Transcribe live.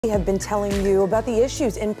We have been telling you about the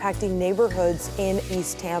issues impacting neighborhoods in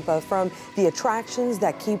East Tampa, from the attractions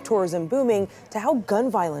that keep tourism booming to how gun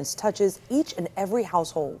violence touches each and every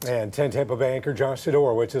household. And 10 Tampa Bay anchor Josh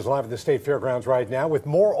Sidorowicz is live at the State Fairgrounds right now with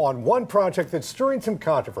more on one project that's stirring some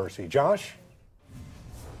controversy. Josh?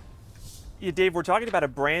 Yeah, Dave, we're talking about a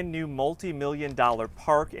brand new multi-million-dollar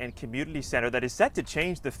park and community center that is set to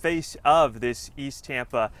change the face of this East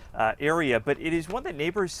Tampa area, but it is one that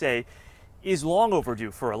neighbors say is long overdue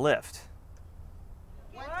for a lift.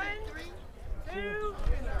 1, 2,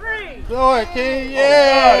 3. Lord, King,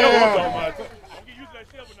 yeah!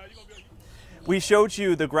 We showed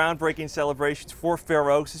you the groundbreaking celebrations for Fair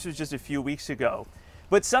Oaks. This was just a few weeks ago.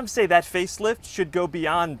 But some say that facelift should go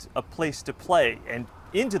beyond a place to play and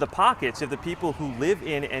into the pockets of the people who live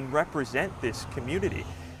in and represent this community.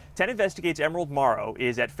 10 Investigates Emerald Morrow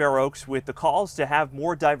is at Fair Oaks with the calls to have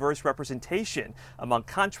more diverse representation among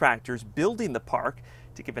contractors building the park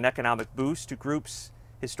to give an economic boost to groups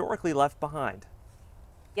historically left behind.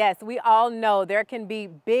 Yes, we all know there can be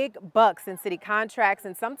big bucks in city contracts,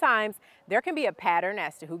 and sometimes there can be a pattern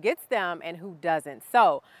as to who gets them and who doesn't.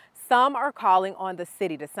 So some are calling on the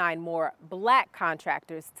city to sign more Black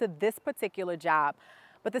contractors to this particular job.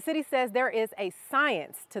 But the city says there is a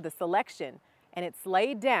science to the selection, and it's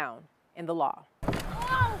laid down in the law.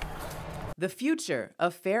 The future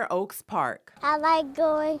of Fair Oaks Park. I like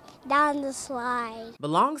going down the slide.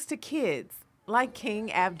 Belongs to kids like King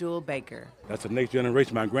Abdul Baker. That's the next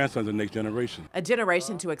generation. My grandson's the next generation. A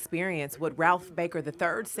generation to experience what Ralph Baker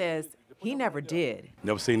III says he never did.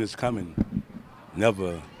 Never seen this coming.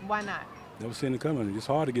 Never. Why not? Never seen it coming. It's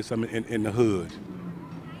hard to get something in the hood.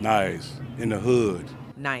 Nice. In the hood.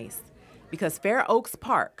 Nice. Because Fair Oaks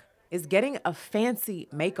Park is getting a fancy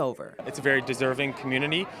makeover. It's a very deserving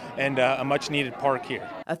community and a much needed park here.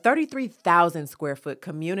 A 33,000 square foot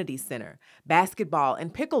community center, basketball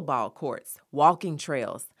and pickleball courts, walking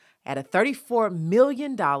trails at a $34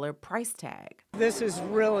 million price tag. This is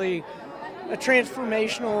really a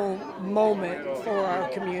transformational moment for our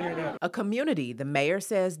community. A community the mayor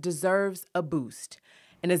says deserves a boost.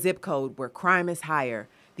 In a zip code where crime is higher,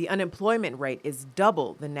 the unemployment rate is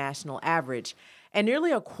double the national average, and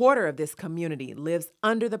nearly a quarter of this community lives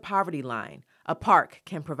under the poverty line. A park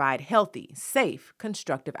can provide healthy, safe,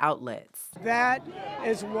 constructive outlets. That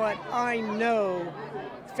is what I know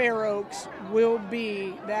Fair Oaks will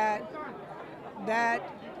be, that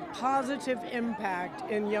positive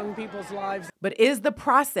impact in young people's lives. But is the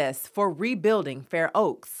process for rebuilding Fair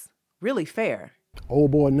Oaks really fair?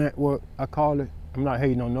 Old boy network, I call it. I'm not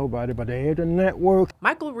hating on nobody, but there is a network.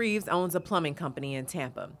 Michael Reeves owns a plumbing company in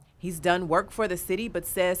Tampa. He's done work for the city, but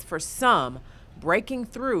says for some, breaking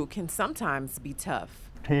through can sometimes be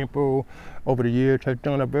tough. Tampa, over the years, has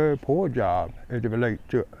done a very poor job as it relates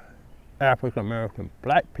to African-American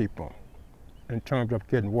Black people in terms of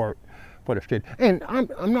getting work for the city. And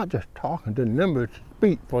I'm not just talking, the numbers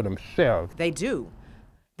speak for themselves. They do.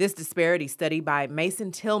 This disparity study by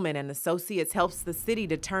Mason Tillman and Associates helps the city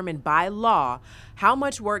determine by law how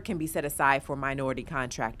much work can be set aside for minority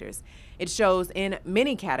contractors. It shows in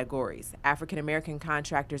many categories, African-American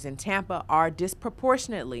contractors in Tampa are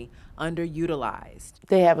disproportionately underutilized.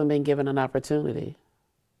 They haven't been given an opportunity.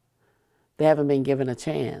 They haven't been given a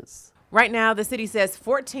chance. Right now, the city says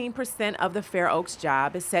 14% of the Fair Oaks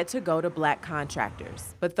job is set to go to Black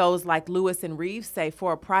contractors. But those like Lewis and Reeves say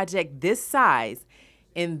for a project this size,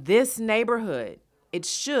 in this neighborhood, it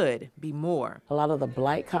should be more. A lot of the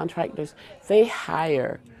Black contractors, they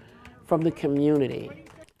hire from the community.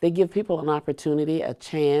 They give people an opportunity, a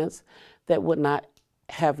chance that would not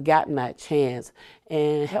have gotten that chance,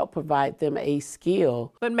 and help provide them a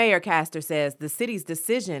skill. But Mayor Castor says the city's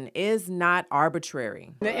decision is not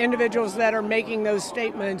arbitrary. The individuals that are making those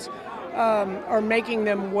statements are making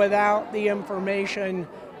them without the information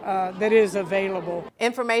that is available.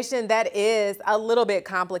 Information that is a little bit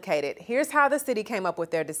complicated. Here's how the city came up with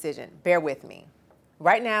their decision. Bear with me.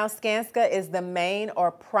 Right now, Skanska is the main or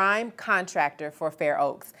prime contractor for Fair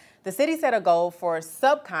Oaks. The city set a goal for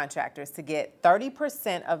subcontractors to get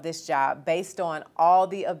 30% of this job based on all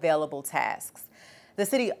the available tasks. The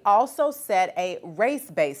city also set a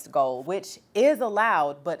race-based goal, which is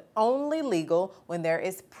allowed but only legal when there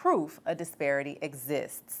is proof a disparity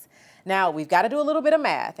exists. Now, we've got to do a little bit of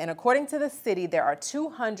math, and according to the city, there are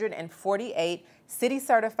 248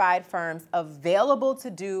 city-certified firms available to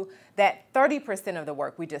do that 30% of the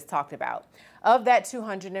work we just talked about. Of that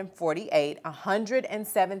 248,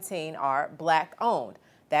 117 are Black-owned.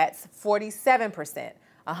 That's 47%.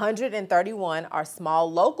 131 are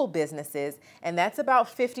small local businesses, and that's about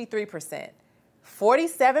 53%.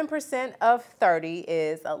 47% of 30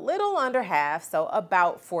 is a little under half, so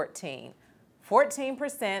about 14.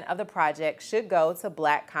 14% of the project should go to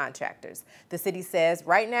Black contractors. The city says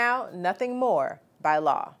right now, nothing more by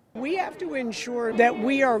law. We have to ensure that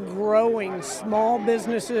we are growing small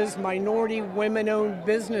businesses, minority, women-owned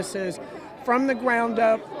businesses from the ground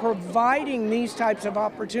up, providing these types of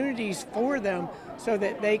opportunities for them so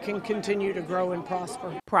that they can continue to grow and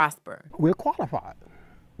prosper. We're qualified.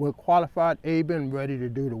 We're qualified, able, and ready to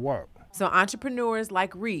do the work. So entrepreneurs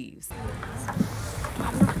like Reeves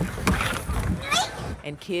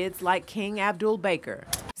and kids like King Abdul Baker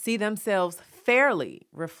see themselves fairly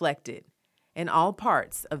reflected in all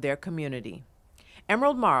parts of their community.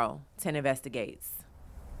 Emerald Morrow, 10 Investigates.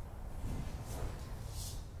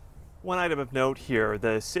 One item of note here,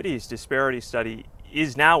 the city's disparity study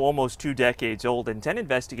is now almost 2 decades old, and 10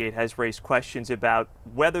 Investigate has raised questions about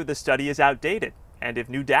whether the study is outdated and if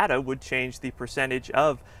new data would change the percentage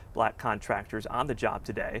of Black contractors on the job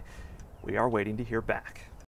today. We are waiting to hear back.